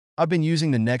I've been using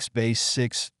the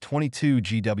Nextbase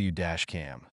 622GW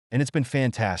dashcam, and it's been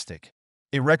fantastic.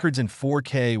 It records in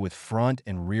 4K with front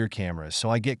and rear cameras, so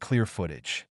I get clear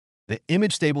footage. The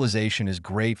image stabilization is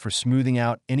great for smoothing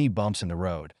out any bumps in the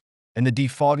road, and the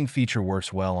defogging feature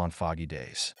works well on foggy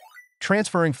days.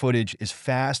 Transferring footage is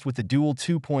fast with the dual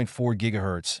 2.4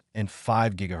 GHz and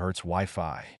 5 GHz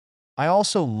Wi-Fi. I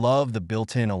also love the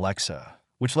built-in Alexa,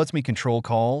 which lets me control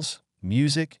calls,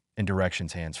 music, and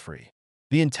directions hands-free.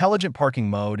 The intelligent parking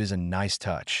mode is a nice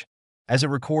touch, as it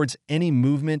records any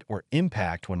movement or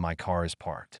impact when my car is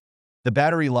parked. The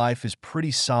battery life is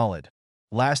pretty solid,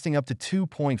 lasting up to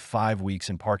 2.5 weeks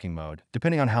in parking mode,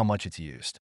 depending on how much it's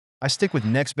used. I stick with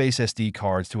Nextbase SD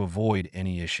cards to avoid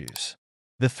any issues.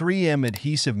 The 3M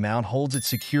adhesive mount holds it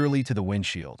securely to the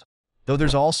windshield, though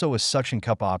there's also a suction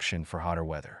cup option for hotter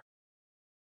weather.